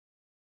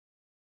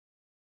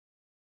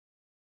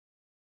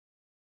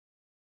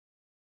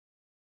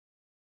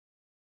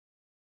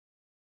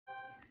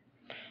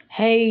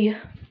Hey,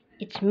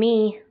 it's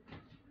me,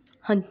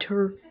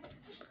 Hunter.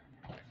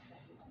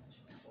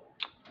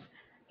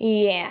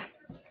 Yeah,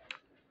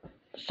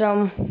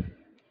 so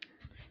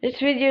this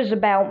video is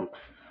about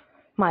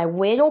my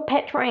little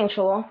pet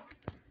tarantula,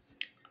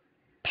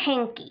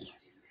 Pinkie.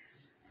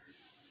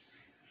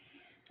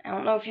 I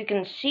don't know if you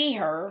can see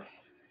her,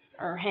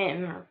 or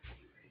him, or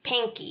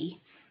Pinkie,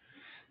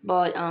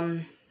 but,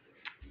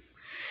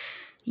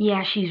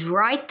 yeah, she's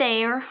right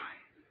there.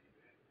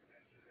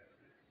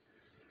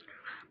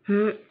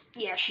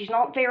 Yeah, she's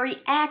not very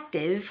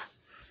active,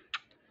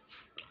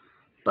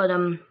 but,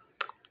 and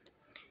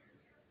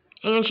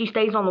she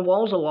stays on the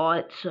walls a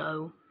lot,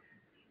 so,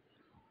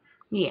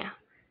 yeah.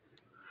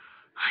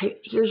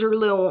 Here's her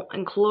little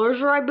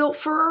enclosure I built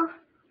for her.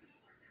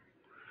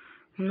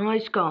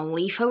 Nice, got a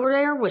leaf over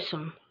there with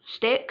some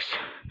sticks.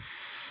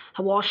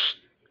 I washed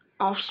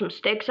off some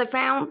sticks I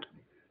found,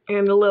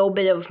 and a little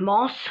bit of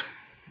moss,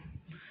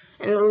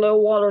 and a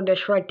little water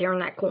dish right there in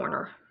that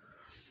corner.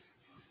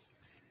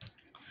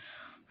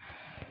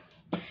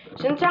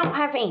 Since I don't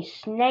have any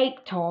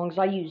snake tongs,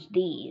 I use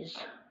these.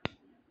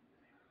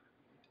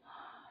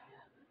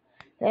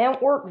 They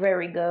don't work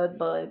very good,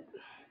 but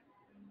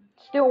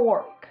still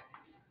work.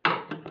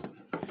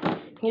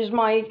 Here's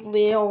my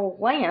little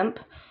lamp.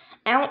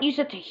 I don't use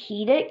it to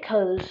heat it,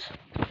 because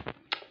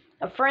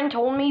a friend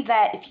told me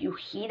that if you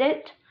heat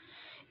it,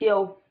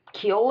 it'll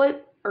kill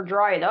it or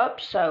dry it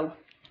up, so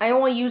I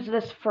only use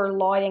this for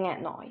lighting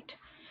at night.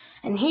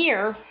 And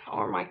here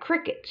are my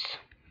crickets.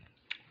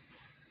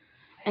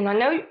 And I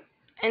know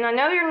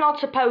you're not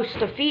supposed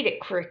to feed it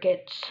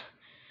crickets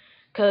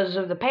because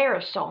of the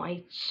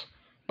parasites,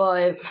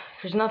 but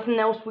there's nothing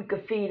else we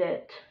could feed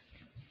it.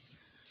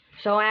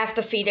 So I have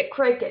to feed it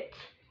crickets.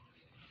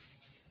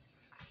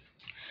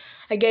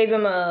 I gave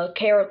him a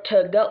carrot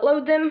to gut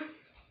load them,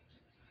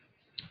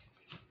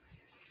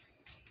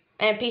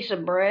 and a piece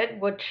of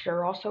bread, which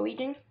they're also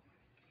eating.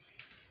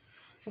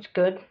 It's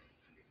good.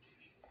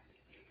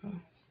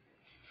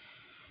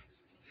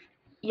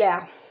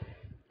 Yeah.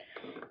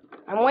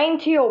 I'm waiting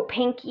till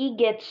Pinkie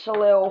gets a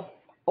little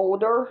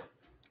older,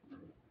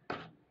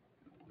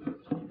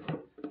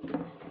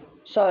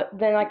 so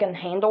then I can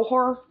handle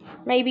her,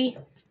 maybe.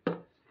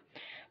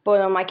 But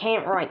I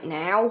can't right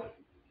now,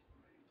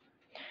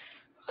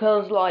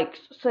 because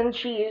since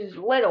she is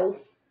little,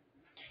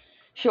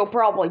 she'll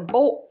probably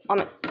bolt.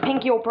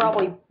 Pinkie will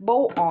probably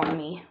bolt on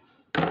me.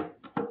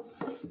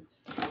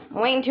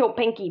 Wait until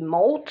Pinkie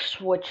molts,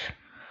 which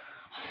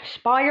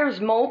spiders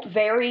molt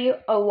a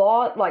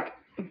lot. Like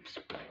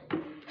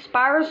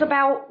spiders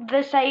about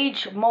this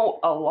age molt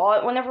a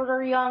lot whenever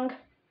they're young.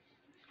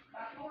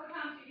 About 4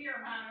 times a year,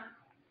 Hunter.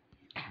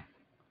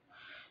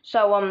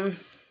 So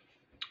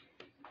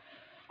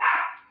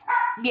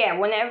yeah,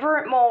 whenever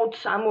it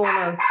molts, I'm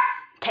gonna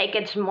take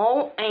its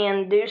molt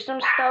and do some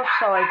stuff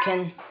so I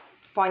can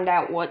find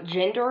out what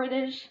gender it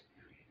is.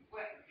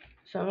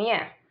 So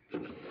yeah.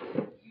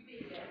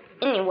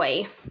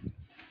 Anyway,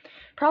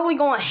 probably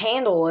gonna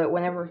handle it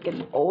whenever it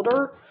gets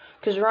older,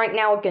 because right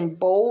now it can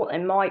bolt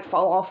and might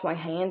fall off my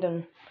hand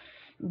and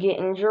get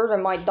injured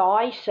and might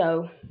die.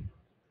 So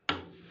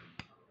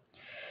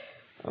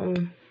let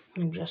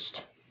me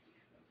just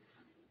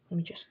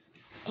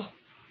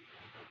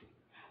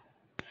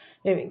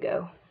there we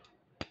go.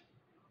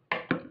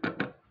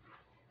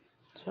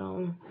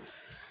 So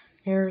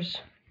here's,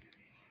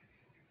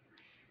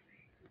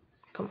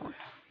 come on,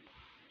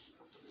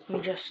 let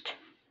me just,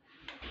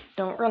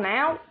 don't run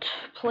out,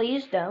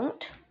 please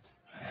don't.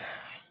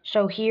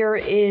 So here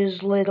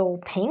is little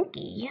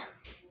Pinkie.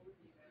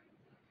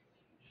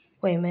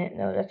 Wait a minute,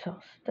 no, that's a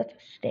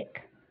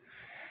stick.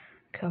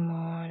 Come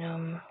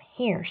on,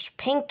 here's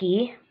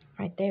Pinkie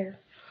right there.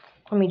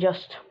 Let me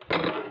just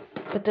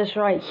put this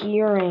right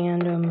here,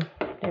 and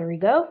there we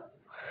go.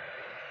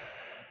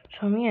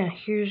 So yeah,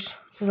 here's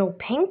little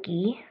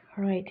Pinkie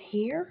right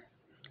here.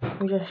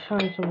 Let me just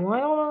shine some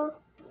light on her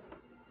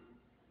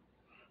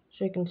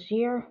so you can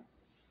see her.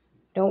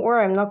 Don't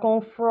worry, I'm not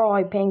gonna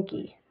fry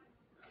Pinkie.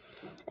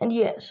 And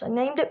yes, I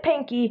named it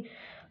Pinkie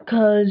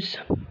because,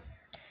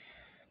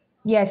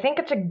 yeah, I think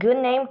it's a good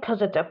name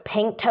because it's a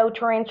pink toe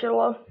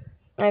tarantula.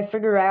 And I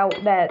figured out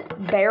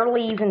that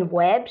barely even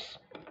webs,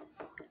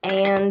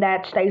 and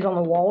that stays on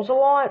the walls a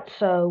lot,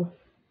 so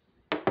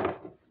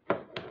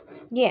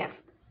yeah.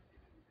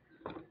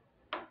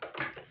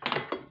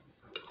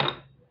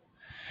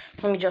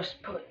 Let me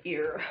just put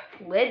your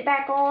lid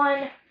back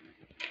on.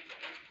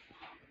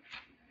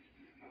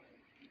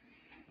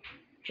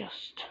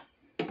 Just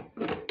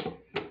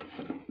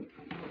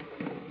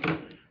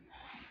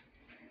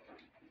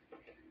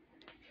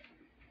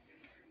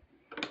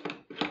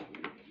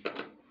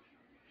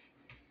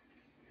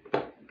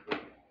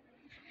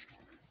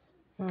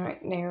alright,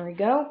 there we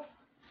go.